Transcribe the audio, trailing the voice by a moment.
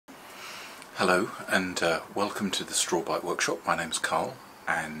Hello and welcome to the Straw Bite Workshop. My name's Carl,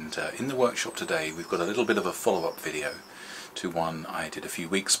 and in the workshop today we've got a little bit of a follow-up video to one I did a few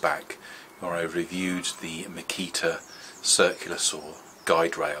weeks back where I reviewed the Makita circular saw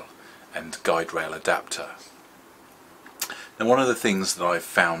guide rail and guide rail adapter. Now, one of the things that I've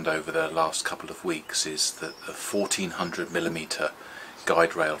found over the last couple of weeks is that the 1400mm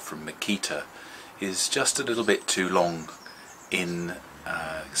guide rail from Makita is just a little bit too long in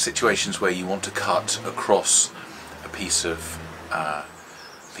situations where you want to cut across a piece of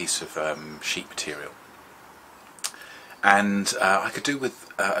sheet material, and I could do with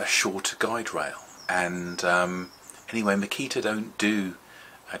a shorter guide rail. And anyway, Makita don't do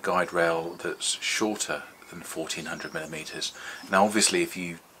a guide rail that's shorter than 1400mm. Now, obviously, if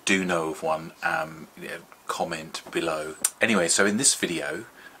you do know of one, comment below. Anyway, so in this video,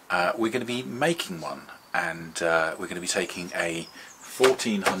 we're going to be making one, and we're going to be taking a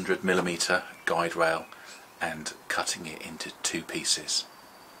 1400mm guide rail and cutting it into two pieces.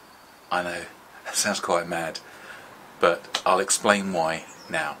 I know, that sounds quite mad, but I'll explain why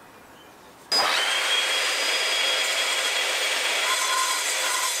now.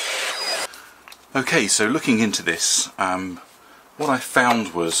 Okay, so looking into this, what I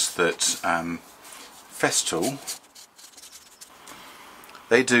found was that Festool,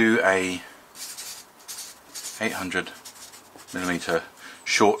 they do a 800mm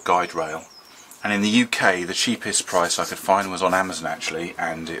short guide rail, and in the UK the cheapest price I could find was on Amazon actually,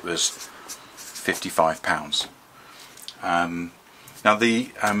 and it was £55. Now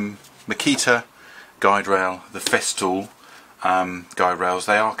the Makita guide rail, the Festool guide rails,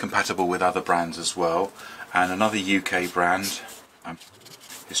 they are compatible with other brands as well, and another UK brand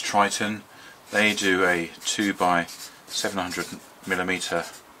is Triton. They do a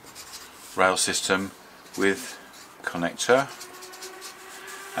 2x700mm rail system with connector,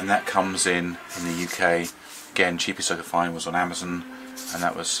 and that comes in the UK. Again, cheapest I could find was on Amazon, and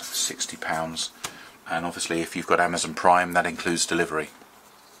that was £60. And obviously if you've got Amazon Prime, that includes delivery.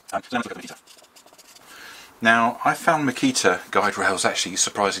 Now, I found Makita guide rails actually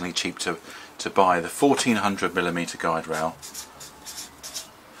surprisingly cheap to buy. The 1400mm guide rail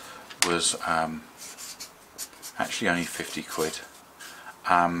was actually only 50 quid,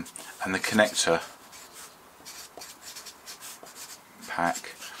 and the connector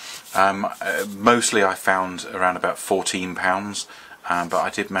pack, mostly I found around about £14, but I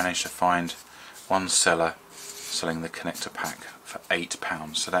did manage to find one seller selling the connector pack for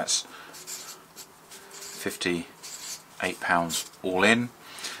 £8, so that's £58 all in.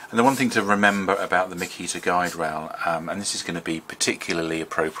 And the one thing to remember about the Makita guide rail, and this is going to be particularly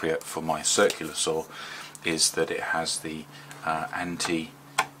appropriate for my circular saw, is that it has the anti-tilt,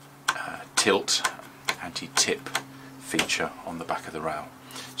 anti-tip feature on the back of the rail.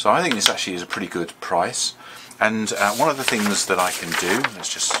 So I think this actually is a pretty good price. And one of the things that I can do, let's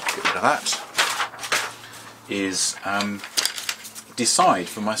just get rid of that, is decide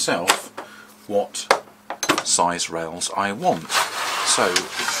for myself what size rails I want. So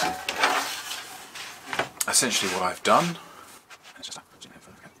essentially what I've done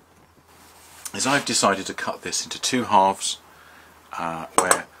is I've decided to cut this into two halves,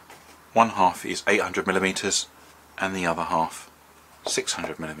 where one half is 800mm and the other half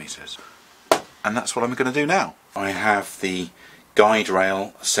 600mm, and that's what I'm going to do now. I have the guide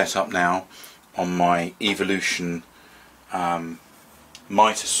rail set up now on my Evolution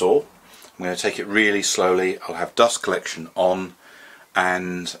miter saw. I'm going to take it really slowly. I'll have dust collection on,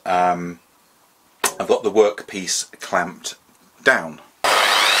 and I've got the workpiece clamped down.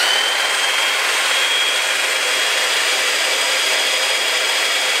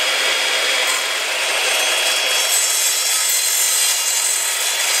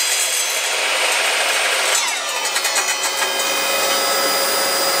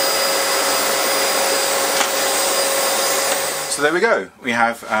 So there we go, we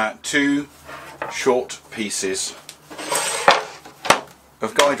have two short pieces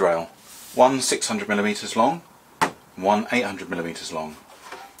of guide rail, one 600mm long, one 800mm long.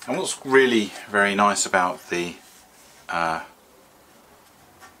 And what's really very nice about the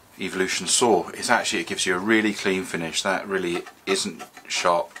Evolution saw is actually it gives you a really clean finish. That really isn't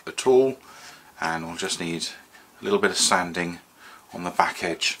sharp at all, and we'll just need a little bit of sanding on the back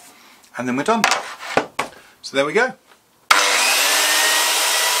edge, and then we're done. So there we go.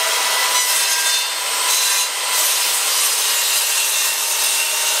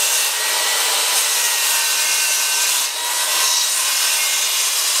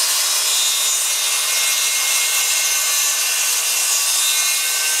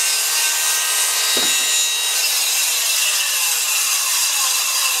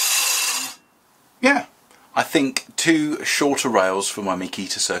 yeah, I think 2 shorter rails for my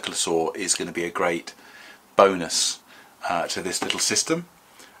Makita circular saw is going to be a great bonus to this little system.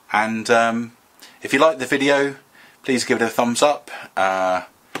 And if you like the video, please give it a thumbs up,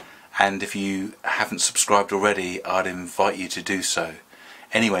 and if you haven't subscribed already, I'd invite you to do so.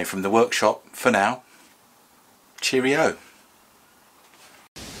 Anyway, from the workshop, for now, cheerio.